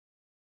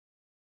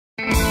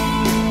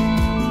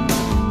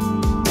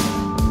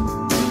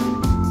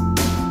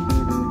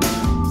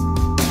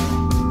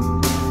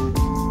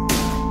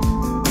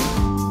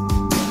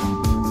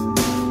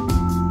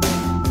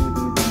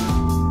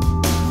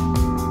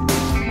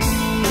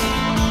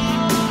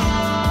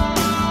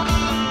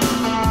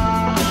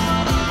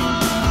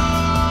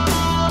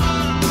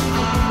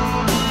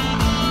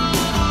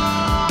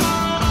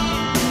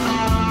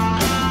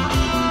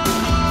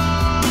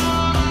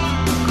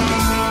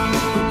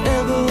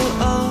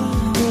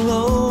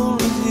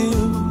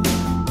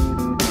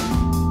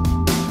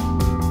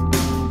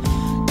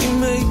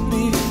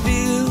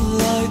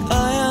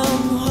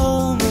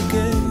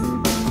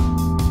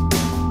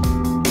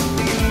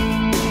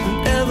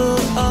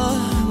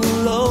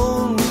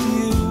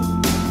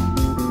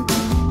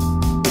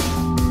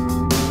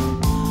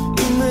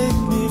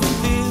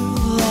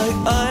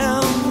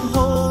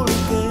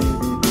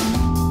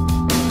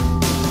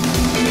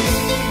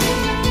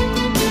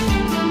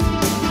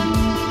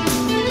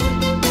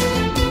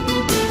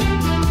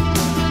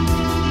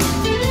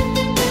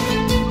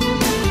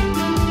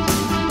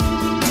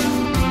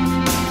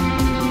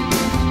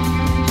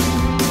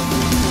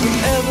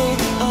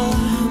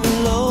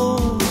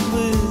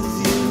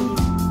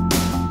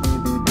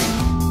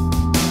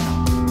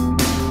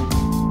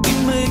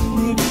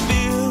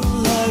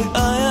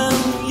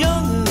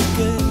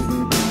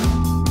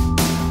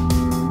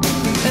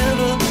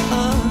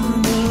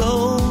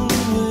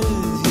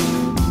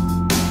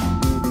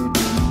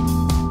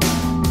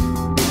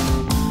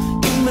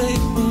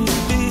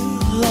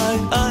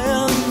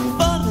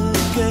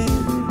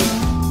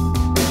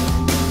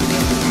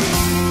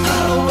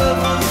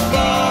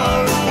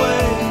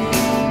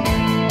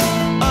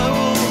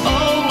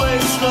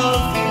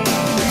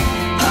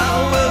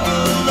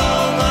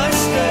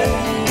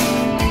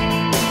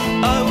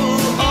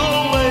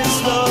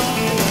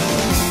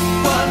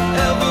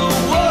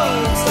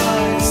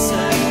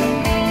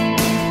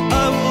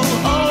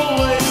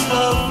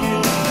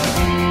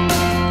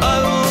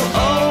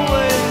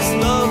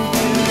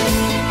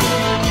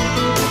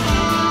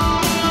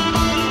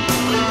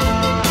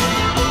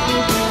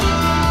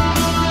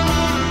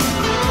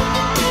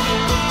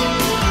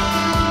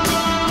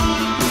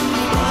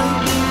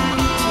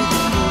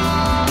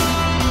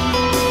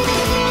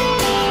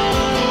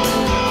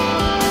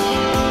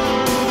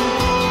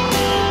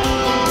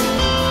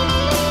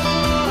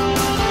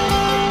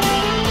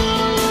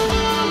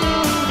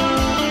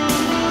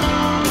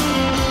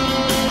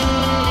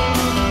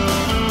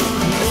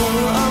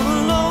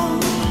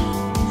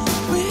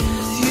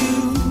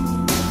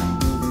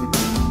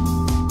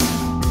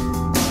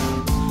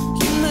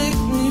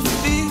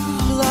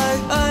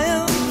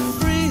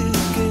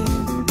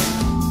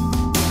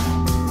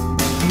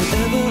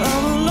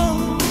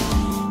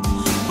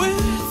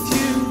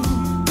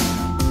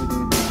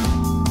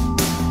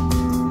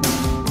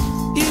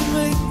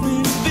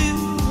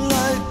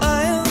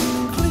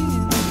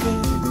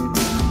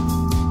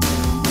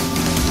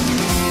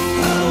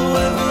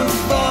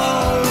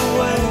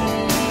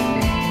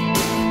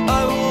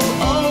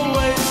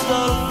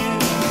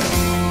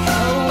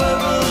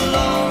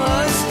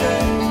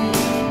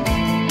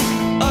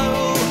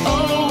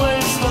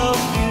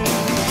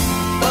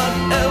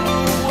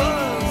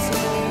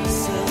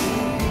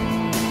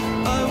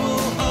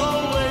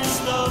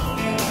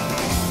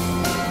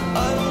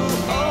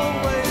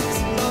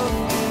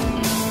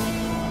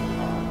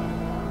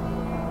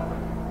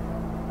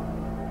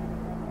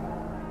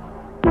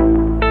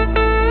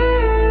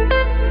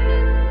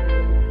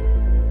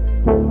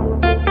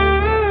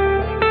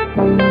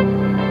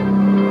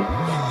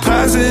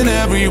passing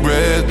every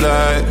red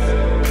light.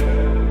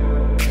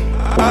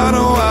 I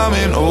know I'm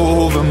in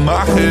over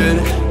my head,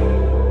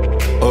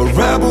 a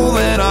rebel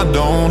and I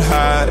don't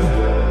hide.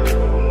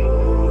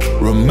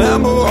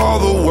 Remember all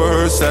the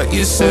words that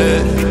you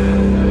said.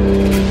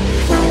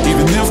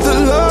 Even if the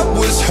love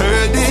was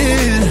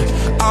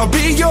hurting, I'll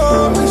be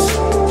yours,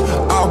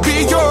 I'll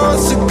be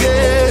yours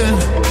again.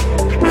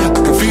 I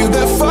can feel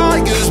the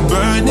fires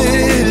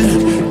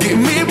burning, give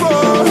me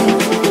more.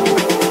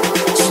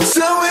 So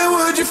tell me,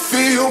 would you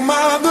feel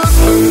my love?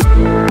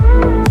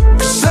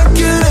 'Cause I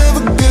can't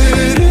ever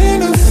get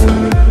enough.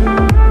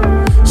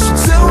 So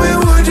tell me,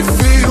 would you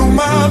feel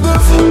my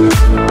love?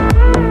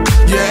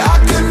 Yeah, I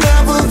can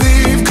never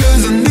leave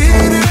 'cause I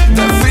need it,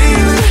 that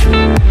feeling.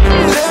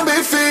 Let me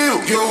feel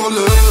your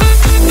love.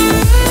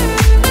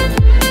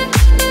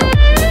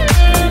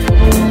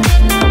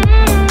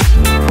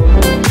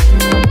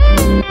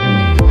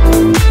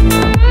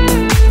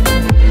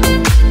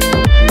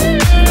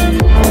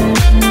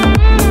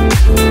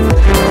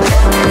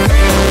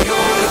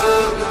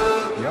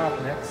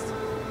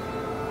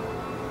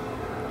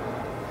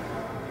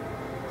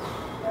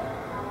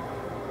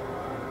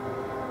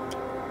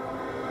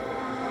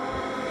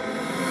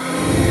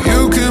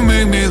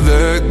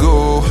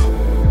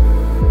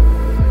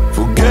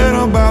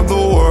 About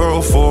the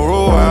world for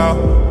a while.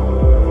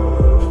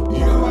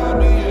 You had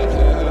me at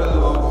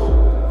hello.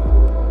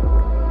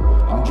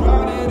 I'm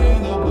drowning in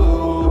the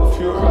blue of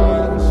your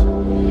eyes.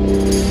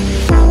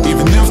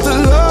 Even if the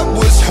love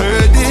was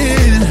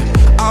hurting,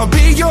 I'll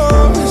be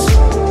yours,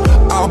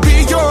 I'll be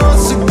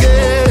yours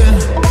again.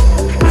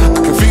 I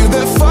can feel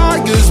the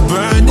fires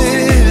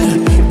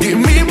burning, give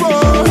me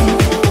more.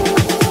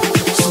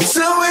 So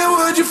tell me,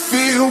 would you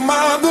feel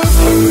my love?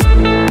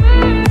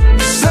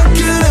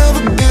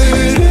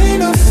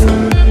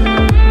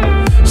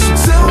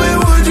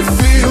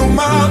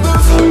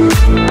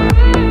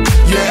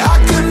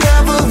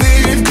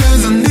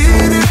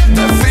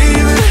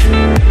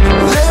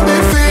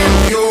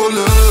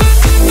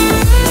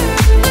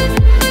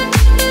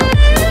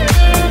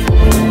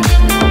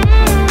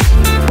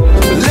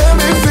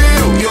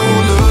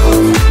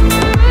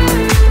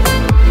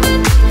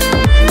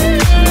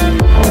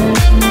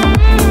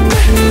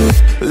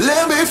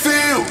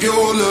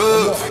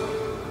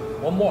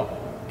 One more,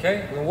 okay?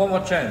 One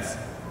more chance.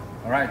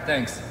 All right,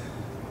 thanks.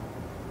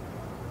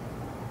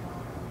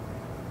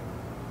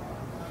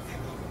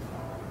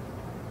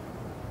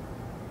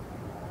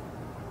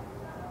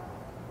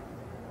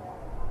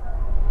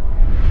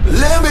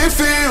 Let me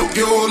feel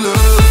your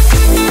love.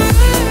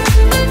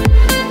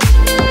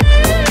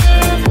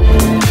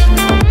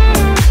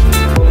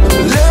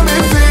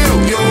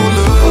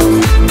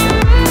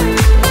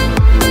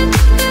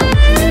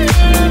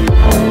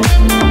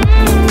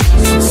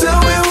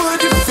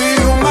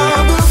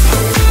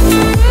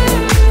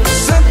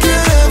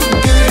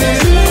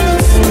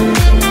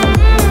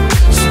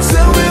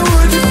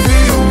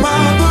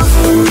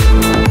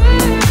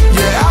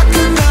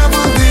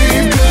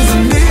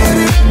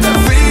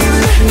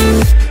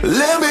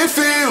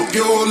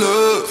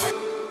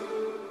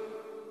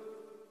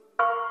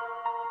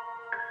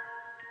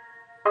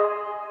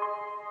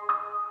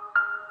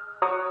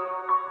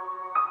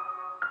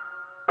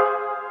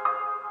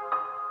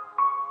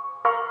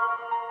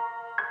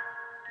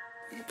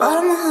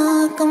 Bottom of my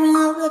heart coming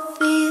out left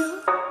field.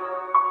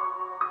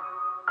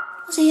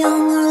 Was a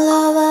younger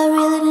love I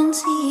really didn't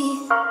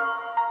see.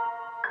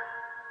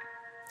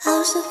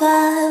 I'll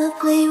survive, I'll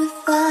play with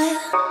fire.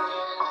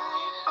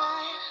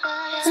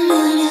 And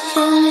then you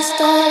kill me,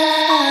 start a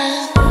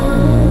fire.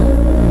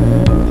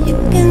 You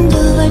can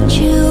do what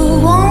you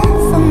want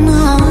from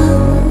now.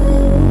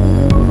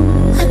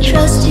 I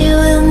trust you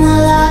with my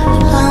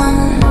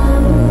lifeline.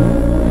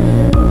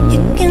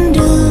 You can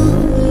do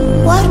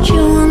what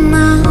you want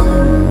now.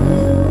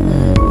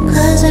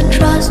 I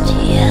trust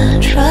you, I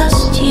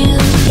trust you.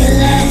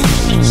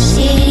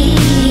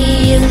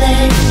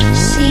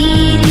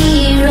 Electricity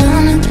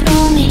running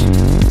through me.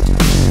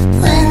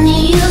 When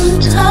you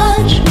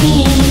touch me,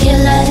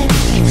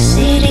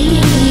 electricity,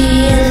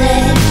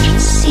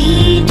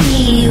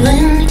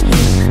 when you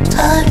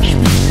touch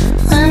me,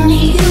 when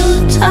you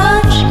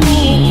touch me,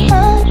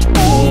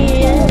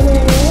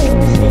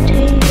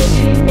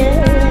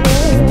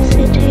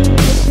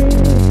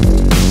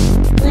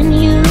 when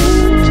you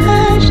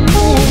touch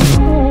me.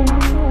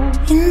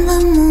 In the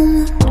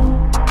moment,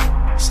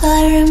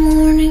 Saturday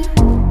morning,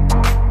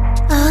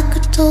 I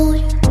could tell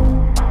you,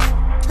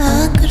 I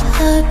could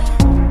have you.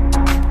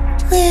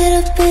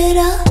 Little bit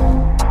of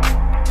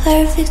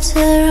perfect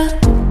syrup,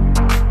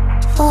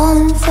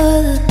 falling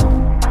further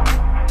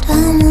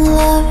down to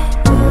love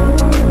you.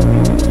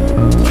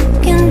 You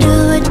can do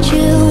what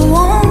you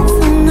want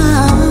from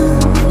now.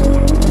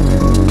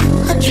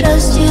 I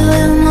trust you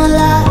with my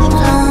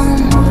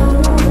lifeline.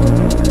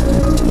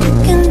 You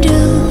can do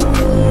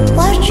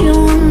what you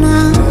want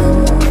now.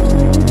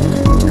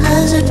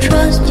 'Cause I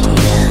trust you,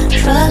 I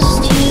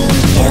trust you.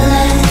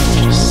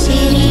 Electricity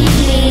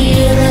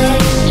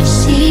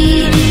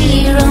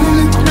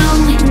running through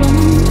me.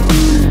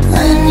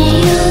 When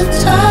you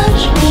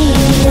touch me,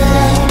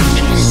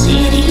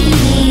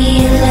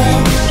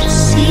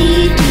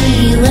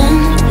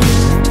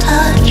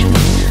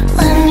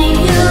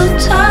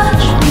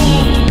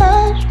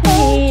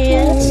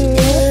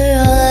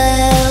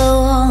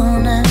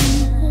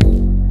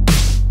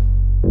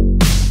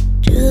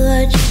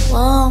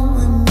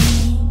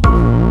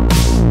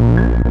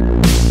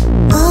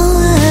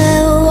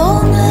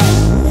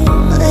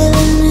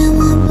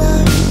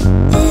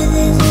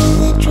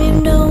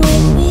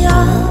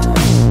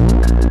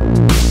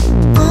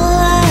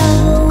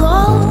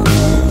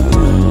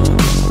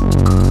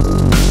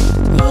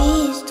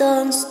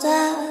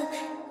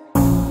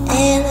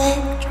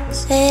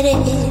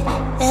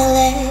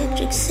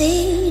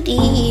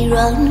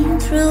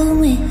 through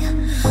me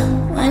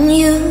when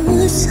you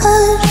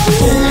touch me.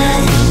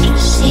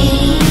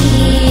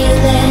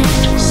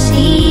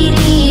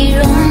 Electricity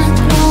running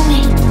through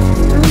me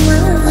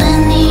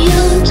when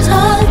you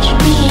touch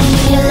me.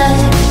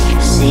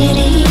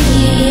 Electricity.